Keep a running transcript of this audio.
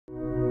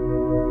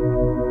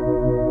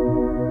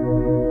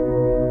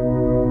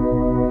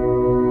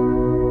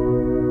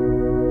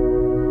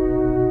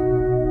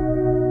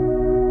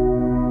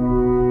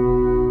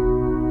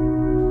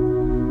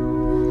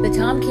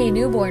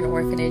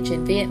newborn orphanage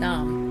in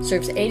Vietnam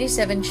serves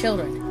 87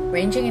 children,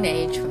 ranging in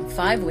age from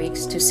 5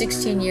 weeks to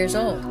 16 years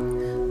old.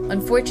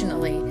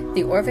 Unfortunately,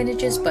 the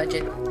orphanage's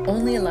budget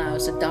only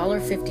allows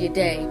 $1.50 a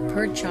day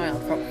per child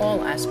for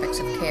all aspects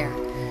of care,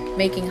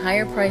 making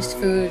higher-priced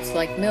foods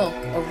like milk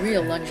a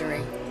real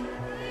luxury.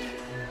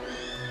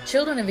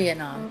 Children of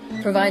Vietnam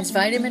provides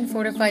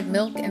vitamin-fortified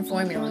milk and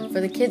formula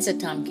for the kids at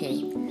Tam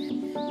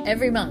Kỳ.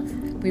 Every month,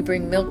 we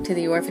bring milk to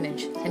the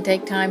orphanage and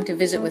take time to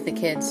visit with the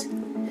kids.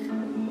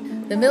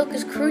 The milk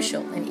is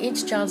crucial in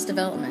each child's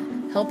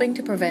development, helping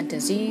to prevent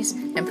disease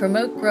and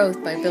promote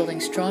growth by building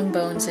strong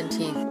bones and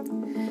teeth.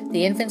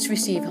 The infants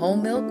receive whole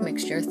milk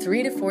mixture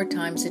 3 to 4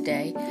 times a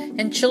day,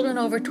 and children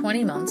over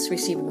 20 months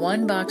receive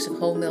 1 box of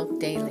whole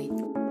milk daily.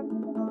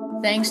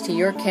 Thanks to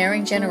your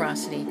caring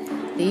generosity,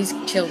 these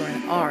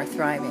children are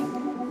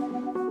thriving.